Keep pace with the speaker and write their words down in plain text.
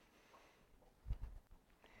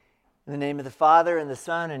In the name of the Father, and the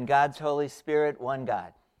Son, and God's Holy Spirit, one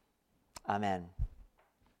God. Amen.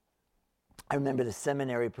 I remember the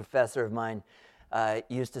seminary professor of mine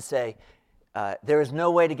used to say, there is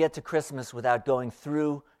no way to get to Christmas without going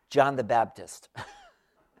through John the Baptist.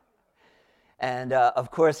 And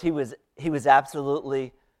of course, he was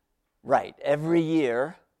absolutely right. Every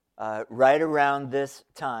year, right around this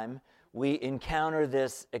time, we encounter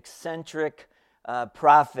this eccentric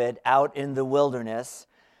prophet out in the wilderness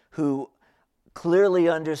who clearly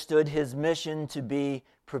understood his mission to be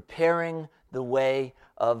preparing the way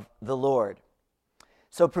of the Lord.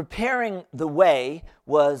 So preparing the way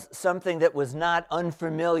was something that was not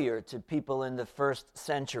unfamiliar to people in the first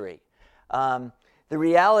century. The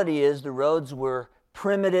reality is the roads were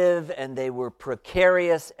primitive and they were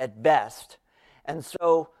precarious at best. And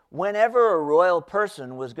so whenever a royal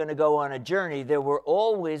person was going to go on a journey, there were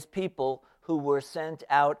always people who were sent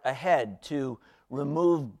out ahead to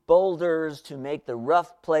remove boulders, to make the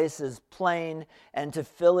rough places plain, and to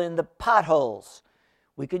fill in the potholes.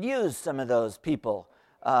 We could use some of those people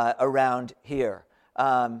around here.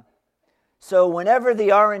 So whenever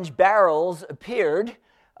the orange barrels appeared,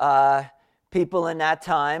 people in that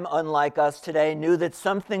time, unlike us today, knew that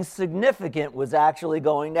something significant was actually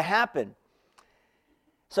going to happen.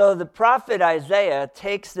 So the prophet Isaiah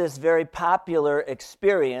takes this very popular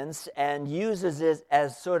experience and uses it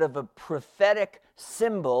as sort of a prophetic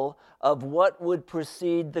symbol of what would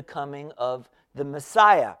precede the coming of the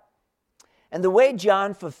Messiah. And the way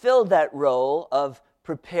John fulfilled that role of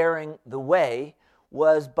preparing the way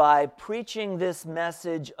was by preaching this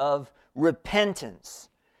message of repentance.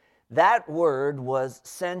 That word was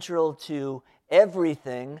central to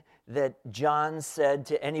everything that John said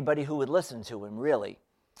to anybody who would listen to him, really.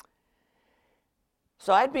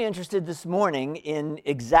 So I'd be interested this morning in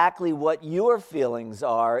exactly what your feelings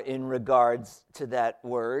are in regards to that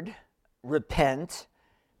word, repent.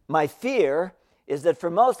 My fear is that for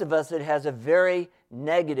most of us it has a very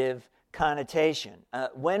negative connotation.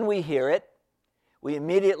 When we hear it, we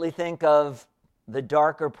immediately think of the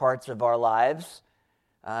darker parts of our lives,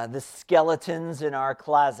 the skeletons in our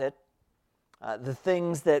closet, the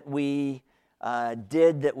things that we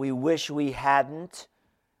did that we wish we hadn't,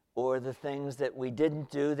 or the things that we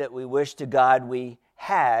didn't do that we wish to God we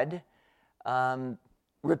had.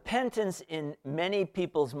 Repentance in many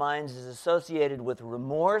people's minds is associated with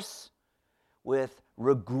remorse, with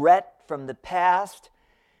regret from the past.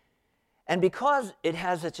 And because it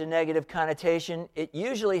has such a negative connotation, it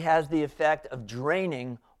usually has the effect of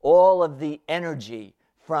draining all of the energy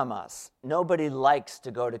from us. Nobody likes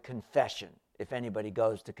to go to confession. If anybody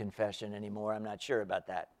goes to confession anymore, I'm not sure about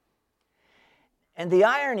that. And the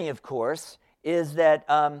irony, of course, is that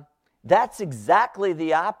that's exactly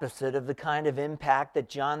the opposite of the kind of impact that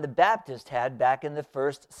John the Baptist had back in the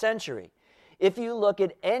first century. If you look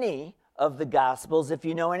at any of the Gospels, if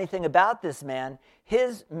you know anything about this man,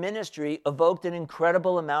 his ministry evoked an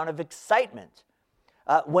incredible amount of excitement.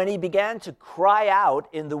 When he began to cry out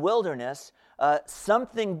in the wilderness,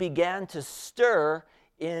 something began to stir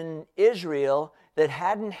in Israel that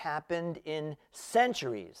hadn't happened in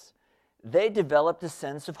centuries. They developed a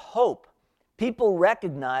sense of hope. People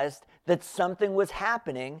recognized that something was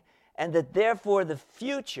happening and that therefore the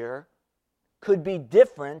future could be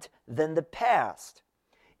different than the past.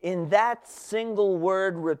 In that single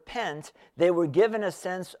word, repent, they were given a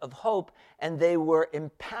sense of hope and they were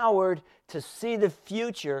empowered to see the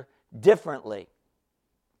future differently.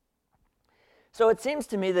 So it seems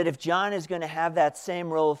to me that if John is going to have that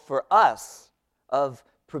same role for us of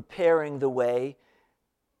preparing the way,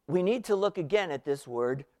 we need to look again at this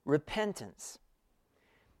word, repentance.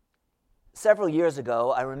 Several years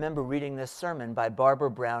ago, I remember reading this sermon by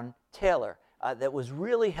Barbara Brown Taylor that was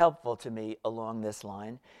really helpful to me along this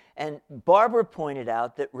line. And Barbara pointed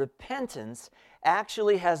out that repentance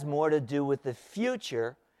actually has more to do with the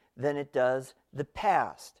future than it does the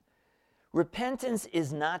past. Repentance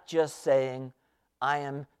is not just saying, I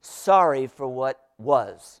am sorry for what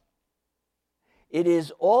was. It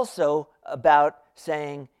is also about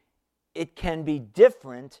saying, it can be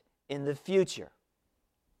different in the future.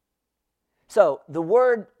 So the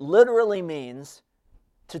word literally means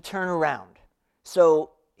to turn around.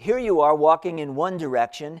 So here you are walking in one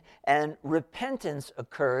direction, and repentance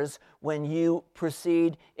occurs when you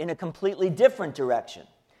proceed in a completely different direction.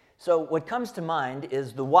 So what comes to mind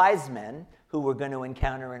is the wise men who we're going to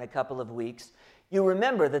encounter in a couple of weeks. You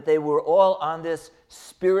remember that they were all on this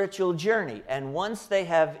spiritual journey, and once they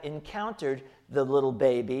have encountered the little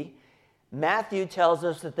baby, Matthew tells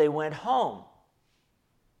us that they went home,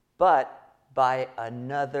 but by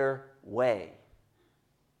another way.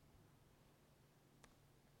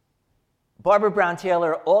 Barbara Brown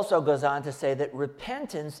Taylor also goes on to say that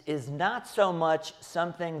repentance is not so much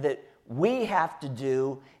something that we have to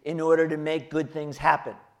do in order to make good things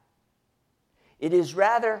happen. It is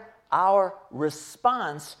rather our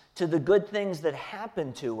response to the good things that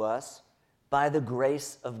happen to us by the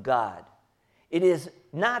grace of God. It is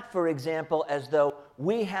not, for example, as though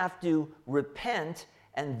we have to repent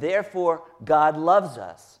and therefore God loves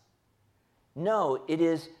us. No, it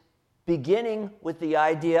is beginning with the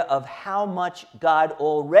idea of how much God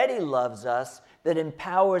already loves us that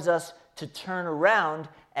empowers us to turn around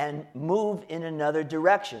and move in another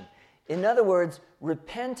direction. In other words,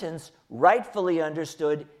 repentance, rightfully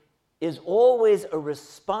understood, is always a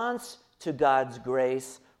response to God's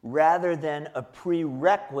grace rather than a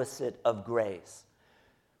prerequisite of grace.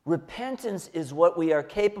 Repentance is what we are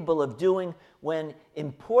capable of doing when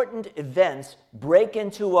important events break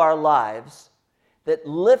into our lives that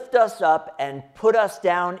lift us up and put us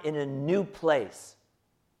down in a new place.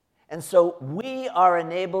 And so we are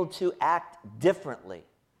enabled to act differently.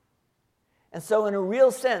 And so in a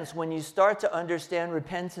real sense, when you start to understand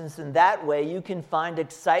repentance in that way, you can find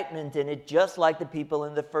excitement in it just like the people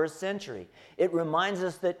in the first century. It reminds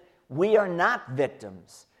us that we are not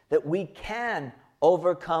victims, that we can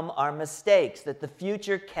overcome our mistakes, that the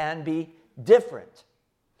future can be different.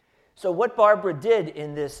 So what Barbara did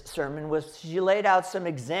in this sermon was she laid out some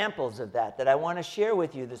examples of that I want to share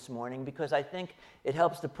with you this morning because I think it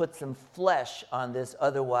helps to put some flesh on this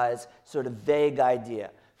otherwise sort of vague idea.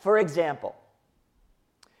 For example,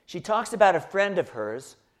 she talks about a friend of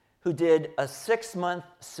hers who did a 6-month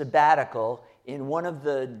sabbatical in one of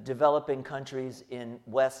the developing countries in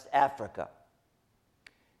West Africa.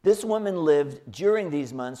 This woman lived during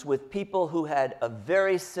these months with people who had a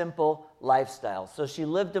very simple lifestyle. So she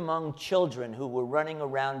lived among children who were running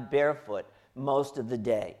around barefoot most of the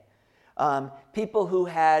day. People who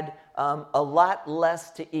had a lot less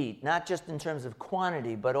to eat, not just in terms of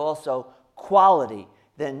quantity, but also quality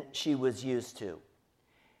than she was used to.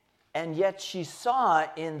 And yet she saw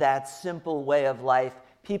in that simple way of life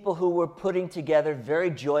people who were putting together very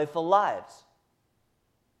joyful lives.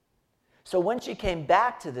 So when she came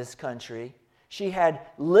back to this country, she had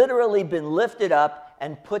literally been lifted up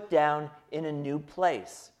and put down in a new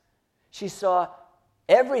place. She saw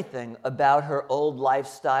everything about her old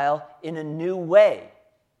lifestyle in a new way.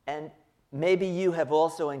 And maybe you have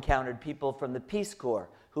also encountered people from the Peace Corps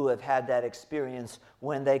who have had that experience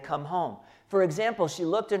when they come home. For example, she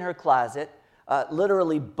looked in her closet,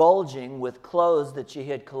 literally bulging with clothes that she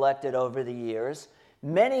had collected over the years,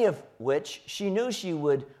 many of which she knew she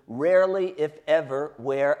would rarely, if ever,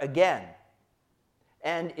 wear again.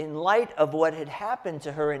 And in light of what had happened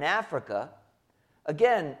to her in Africa,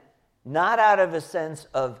 again, not out of a sense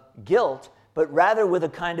of guilt, but rather with a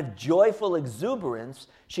kind of joyful exuberance,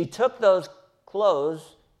 she took those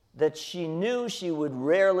clothes that she knew she would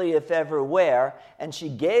rarely, if ever, wear, and she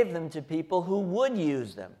gave them to people who would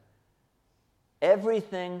use them.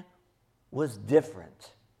 Everything was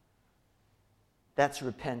different. That's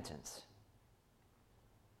repentance.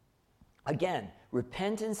 Again,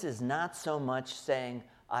 repentance is not so much saying,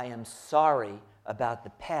 I am sorry about the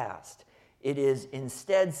past. It is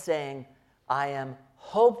instead saying, I am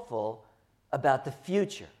hopeful about the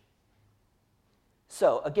future.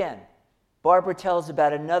 So, again, Barbara tells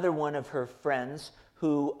about another one of her friends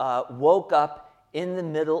who woke up in the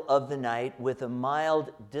middle of the night with a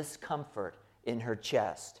mild discomfort in her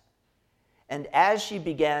chest. And as she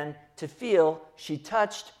began to feel, she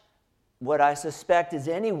touched what I suspect is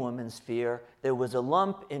any woman's fear. There was a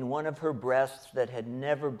lump in one of her breasts that had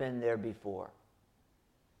never been there before.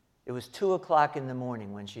 It was 2 o'clock in the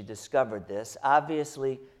morning when she discovered this.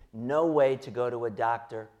 Obviously, no way to go to a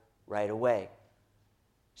doctor right away.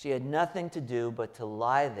 She had nothing to do but to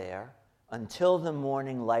lie there until the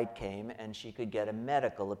morning light came and she could get a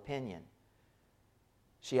medical opinion.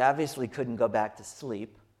 She obviously couldn't go back to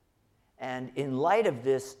sleep. And in light of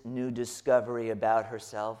this new discovery about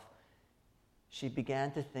herself, she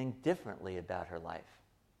began to think differently about her life.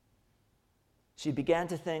 She began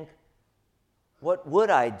to think, what would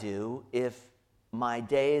I do if my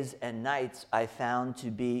days and nights I found to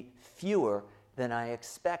be fewer than I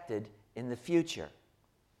expected in the future?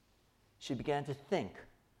 She began to think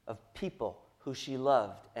of people who she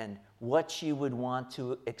loved and what she would want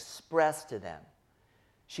to express to them.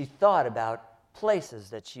 She thought about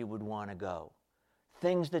places that she would want to go,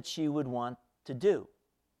 things that she would want to do.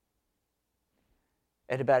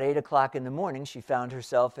 At about 8 o'clock in the morning, she found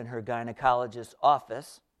herself in her gynecologist's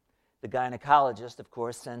office. The gynecologist, of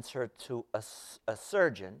course, sends her to a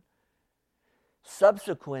surgeon.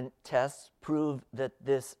 Subsequent tests proved that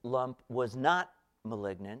this lump was not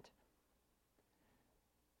malignant.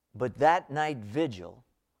 But that night vigil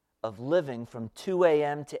of living from 2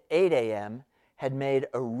 a.m. to 8 a.m. had made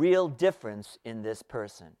a real difference in this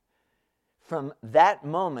person. From that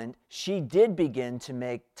moment, she did begin to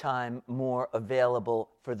make time more available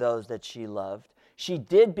for those that she loved. She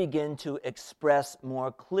did begin to express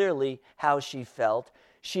more clearly how she felt.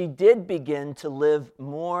 She did begin to live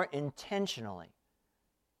more intentionally.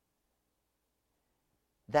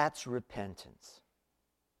 That's repentance.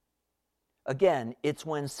 Again, it's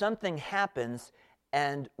when something happens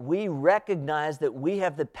and we recognize that we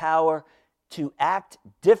have the power to act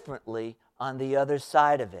differently on the other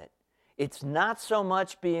side of it. It's not so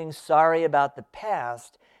much being sorry about the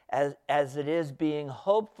past as it is being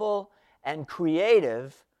hopeful and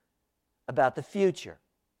creative about the future.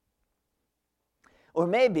 Or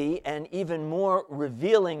maybe an even more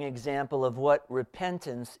revealing example of what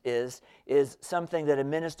repentance is something that a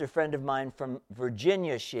minister friend of mine from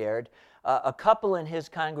Virginia shared. A couple in his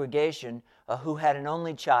congregation who had an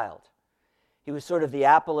only child. He was sort of the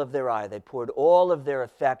apple of their eye. They poured all of their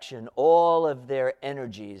affection, all of their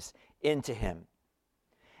energies into him.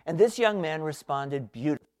 And this young man responded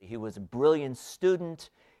beautifully. He was a brilliant student.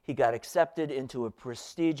 He got accepted into a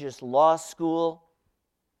prestigious law school.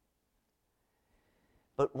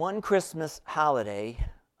 But one Christmas holiday,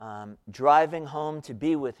 driving home to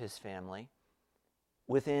be with his family,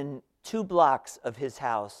 within 2 blocks of his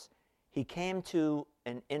house, he came to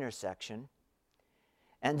an intersection,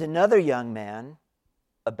 and another young man,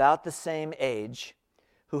 about the same age,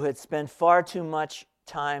 who had spent far too much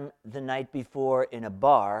time the night before in a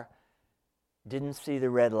bar, didn't see the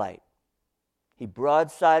red light. He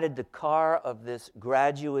broadsided the car of this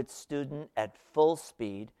graduate student at full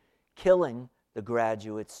speed, killing the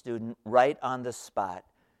graduate student right on the spot,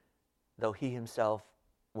 though he himself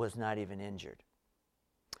was not even injured.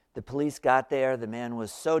 The police got there. The man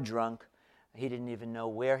was so drunk, he didn't even know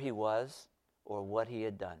where he was or what he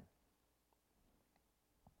had done.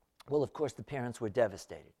 Well, of course, the parents were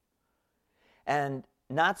devastated. And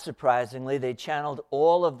not surprisingly, they channeled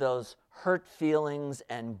all of those hurt feelings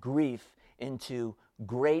and grief into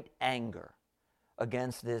great anger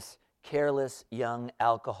against this careless young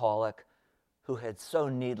alcoholic who had so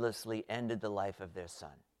needlessly ended the life of their son.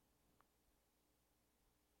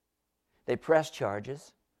 They pressed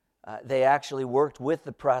charges. They actually worked with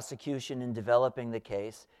the prosecution in developing the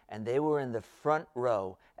case, and they were in the front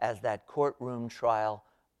row as that courtroom trial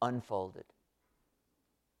unfolded.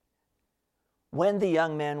 When the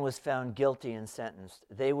young man was found guilty and sentenced,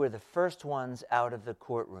 they were the first ones out of the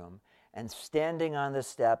courtroom, and standing on the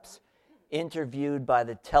steps, interviewed by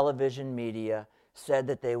the television media, said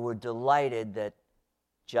that they were delighted that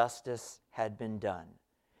justice had been done.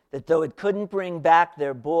 That though it couldn't bring back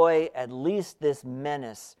their boy, at least this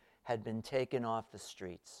menace had been taken off the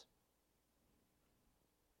streets.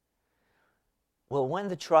 Well, when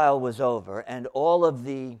the trial was over and all of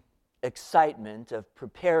the excitement of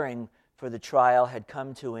preparing for the trial had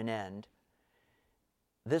come to an end,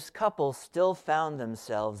 this couple still found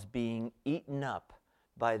themselves being eaten up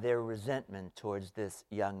by their resentment towards this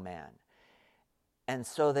young man. And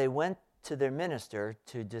so they went to their minister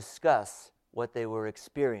to discuss what they were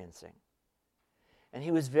experiencing. And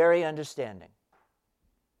he was very understanding.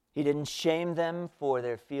 He didn't shame them for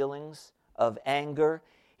their feelings of anger.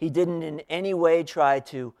 He didn't in any way try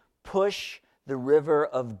to push the river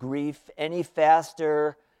of grief any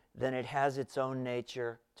faster than it has its own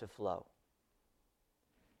nature to flow.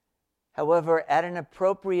 However, at an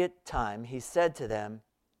appropriate time, he said to them,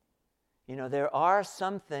 there are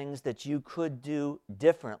some things that you could do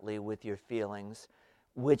differently with your feelings,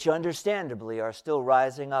 which understandably are still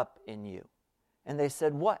rising up in you. And they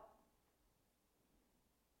said, what?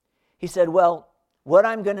 He said, well, what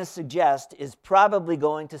I'm going to suggest is probably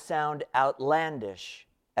going to sound outlandish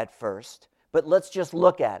at first, but let's just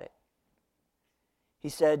look at it. He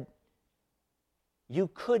said, you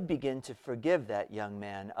could begin to forgive that young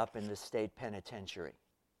man up in the state penitentiary.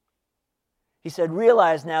 He said,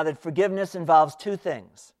 realize now that forgiveness involves 2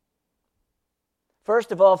 things.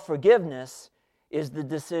 First of all, forgiveness is the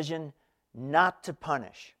decision not to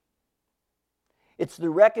punish. It's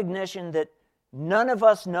the recognition that none of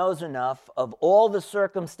us knows enough of all the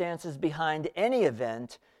circumstances behind any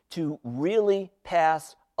event to really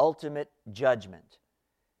pass ultimate judgment.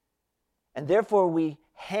 And therefore we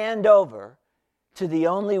hand over to the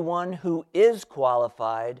only one who is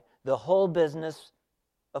qualified the whole business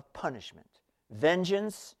of punishment.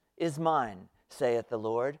 Vengeance is mine, saith the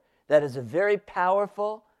Lord. That is a very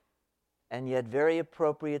powerful and yet very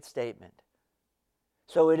appropriate statement.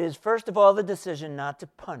 So it is, first of all, the decision not to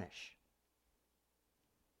punish.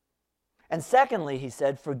 And secondly, he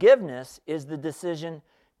said, forgiveness is the decision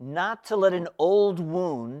not to let an old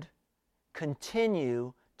wound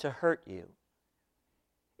continue to hurt you.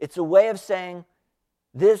 It's a way of saying,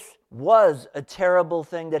 this was a terrible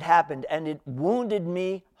thing that happened, and it wounded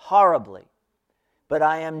me horribly. But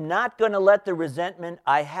I am not going to let the resentment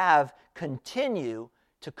I have continue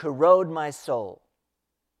to corrode my soul.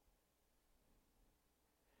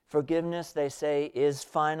 Forgiveness, they say, is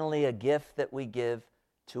finally a gift that we give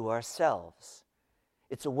to ourselves.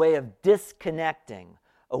 It's a way of disconnecting,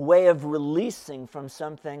 a way of releasing from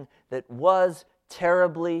something that was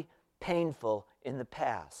terribly painful in the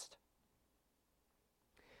past.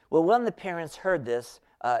 Well, when the parents heard this,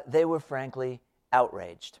 they were frankly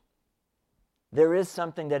outraged. There is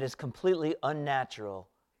something that is completely unnatural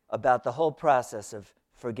about the whole process of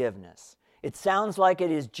forgiveness. It sounds like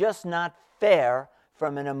it is just not fair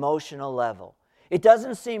from an emotional level. It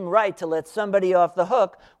doesn't seem right to let somebody off the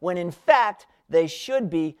hook when in fact they should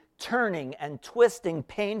be turning and twisting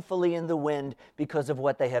painfully in the wind because of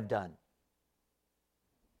what they have done.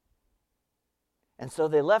 And so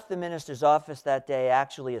they left the minister's office that day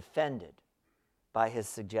actually offended by his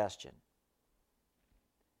suggestion.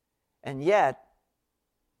 And yet,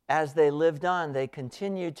 as they lived on, they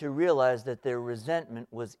continued to realize that their resentment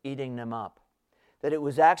was eating them up, that it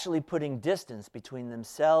was actually putting distance between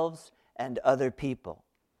themselves and other people.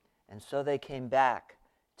 And so they came back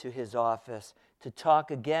to his office to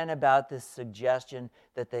talk again about this suggestion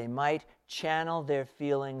that they might channel their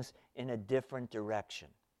feelings in a different direction.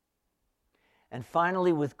 And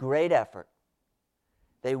finally, with great effort,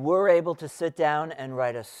 they were able to sit down and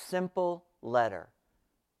write a simple letter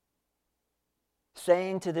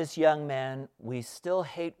saying to this young man, we still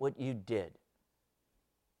hate what you did,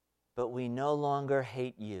 but we no longer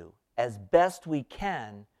hate you. As best we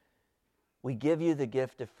can, we give you the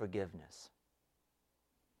gift of forgiveness.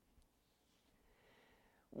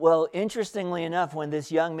 Well, interestingly enough, when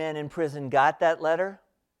this young man in prison got that letter,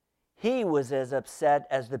 he was as upset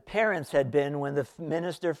as the parents had been when the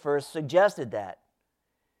minister first suggested that.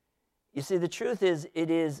 You see, the truth is, it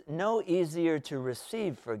is no easier to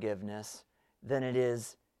receive forgiveness than it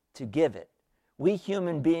is to give it. We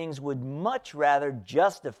human beings would much rather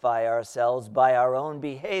justify ourselves by our own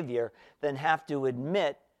behavior than have to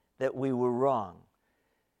admit that we were wrong.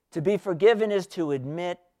 To be forgiven is to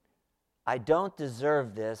admit, I don't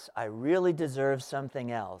deserve this, I really deserve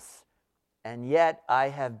something else, and yet I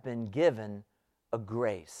have been given a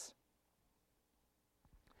grace.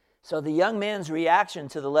 So the young man's reaction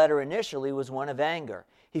to the letter initially was one of anger.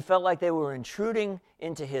 He felt like they were intruding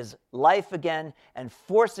into his life again and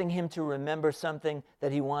forcing him to remember something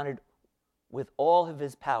that he wanted with all of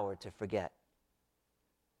his power to forget.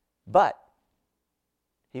 But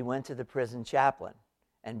he went to the prison chaplain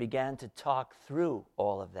and began to talk through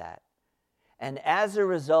all of that. And as a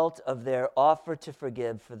result of their offer to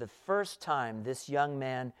forgive, for the first time, this young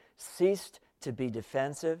man ceased to be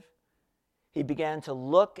defensive. He began to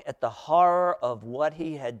look at the horror of what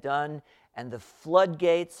he had done, and the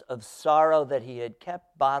floodgates of sorrow that he had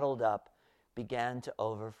kept bottled up began to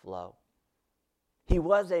overflow. He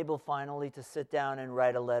was able finally to sit down and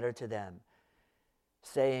write a letter to them,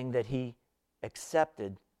 saying that he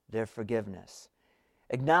accepted their forgiveness,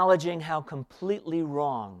 acknowledging how completely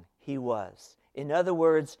wrong he was. In other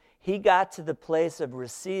words, he got to the place of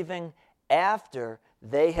receiving after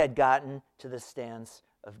they had gotten to the stance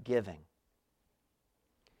of giving.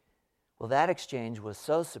 Well, that exchange was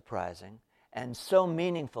so surprising and so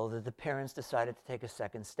meaningful that the parents decided to take a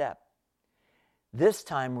second step. This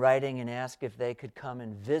time writing and ask if they could come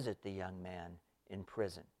and visit the young man in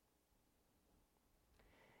prison.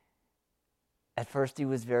 At first he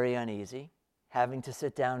was very uneasy, having to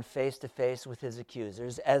sit down face to face with his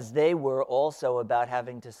accusers, as they were also about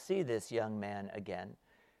having to see this young man again.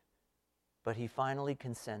 But he finally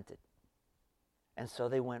consented. And so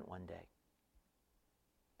they went one day.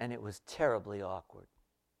 And it was terribly awkward.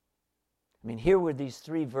 I mean, here were these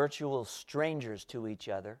three virtual strangers to each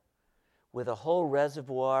other with a whole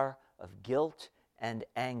reservoir of guilt and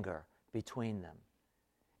anger between them.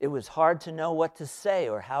 It was hard to know what to say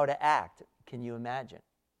or how to act. Can you imagine?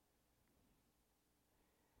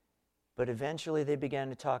 But eventually they began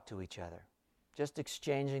to talk to each other, just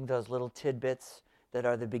exchanging those little tidbits that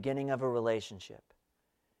are the beginning of a relationship.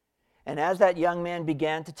 And as that young man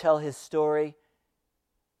began to tell his story,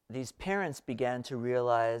 these parents began to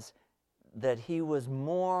realize that he was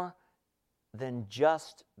more than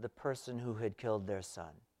just the person who had killed their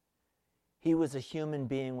son. He was a human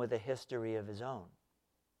being with a history of his own.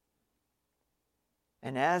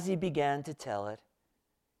 And as he began to tell it,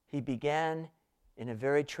 he began in a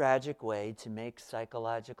very tragic way to make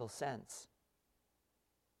psychological sense.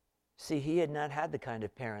 See, he had not had the kind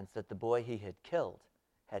of parents that the boy he had killed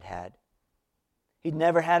had had. He'd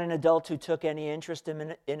never had an adult who took any interest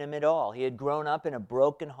in him at all. He had grown up in a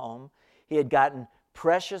broken home. He had gotten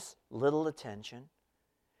precious little attention.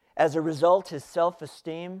 As a result, his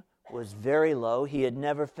self-esteem was very low. He had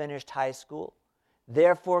never finished high school,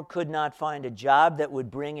 therefore could not find a job that would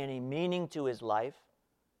bring any meaning to his life.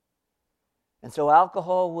 And so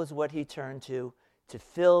alcohol was what he turned to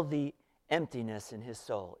fill the emptiness in his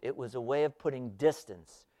soul. It was a way of putting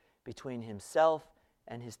distance between himself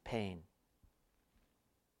and his pain.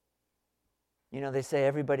 You know, they say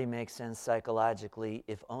everybody makes sense psychologically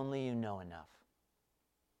if only you know enough.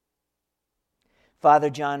 Father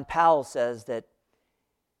John Powell says that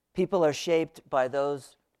people are shaped by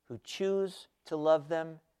those who choose to love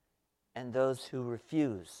them and those who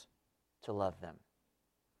refuse to love them.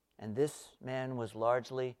 And this man was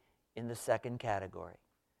largely in the second category.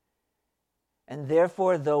 And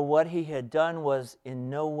therefore, though what he had done was in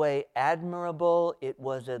no way admirable, it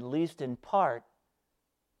was at least in part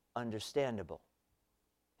understandable.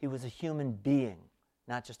 He was a human being,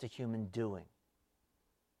 not just a human doing.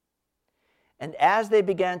 And as they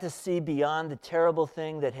began to see beyond the terrible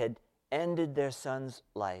thing that had ended their son's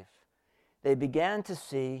life, they began to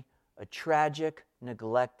see a tragic,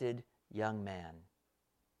 neglected young man.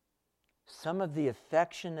 Some of the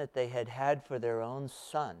affection that they had had for their own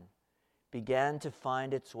son began to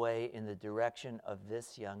find its way in the direction of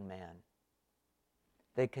this young man.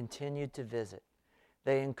 They continued to visit.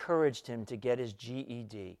 They encouraged him to get his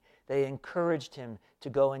GED. They encouraged him to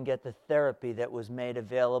go and get the therapy that was made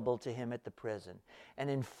available to him at the prison. And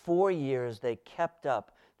in 4 years, they kept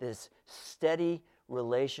up this steady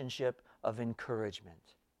relationship of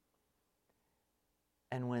encouragement.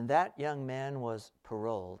 And when that young man was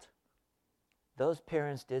paroled, those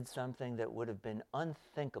parents did something that would have been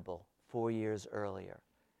unthinkable 4 years earlier.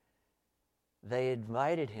 They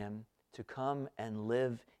invited him to come and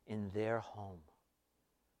live in their home.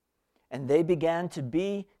 And they began to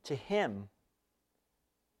be to him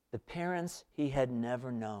the parents he had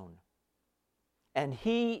never known. And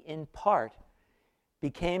he, in part,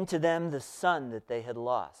 became to them the son that they had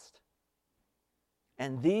lost.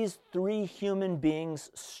 And these 3 human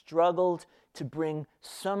beings struggled to bring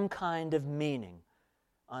some kind of meaning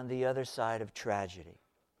on the other side of tragedy.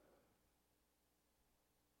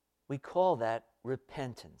 We call that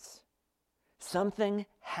repentance. Something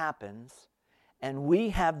happens, and we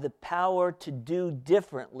have the power to do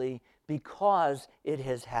differently because it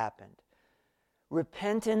has happened.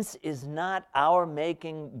 Repentance is not our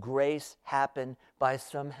making grace happen by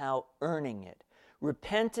somehow earning it.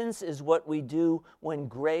 Repentance is what we do when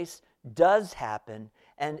grace does happen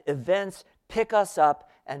and events pick us up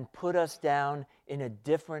and put us down in a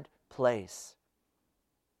different place.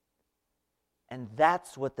 And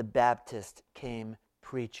that's what the Baptist came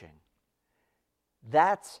preaching.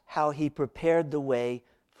 That's how he prepared the way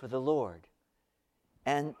for the Lord.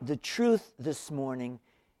 And the truth this morning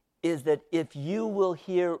is that if you will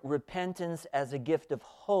hear repentance as a gift of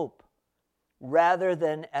hope rather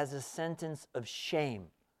than as a sentence of shame,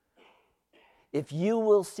 if you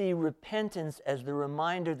will see repentance as the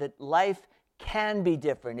reminder that life can be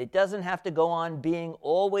different, it doesn't have to go on being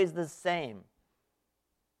always the same,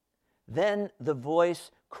 then the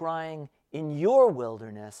voice crying in your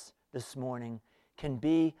wilderness this morning can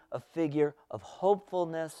be a figure of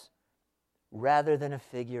hopefulness rather than a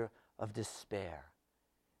figure of despair.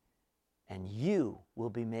 And you will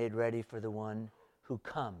be made ready for the one who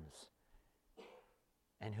comes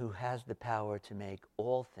and who has the power to make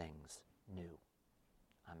all things new.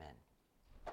 Amen.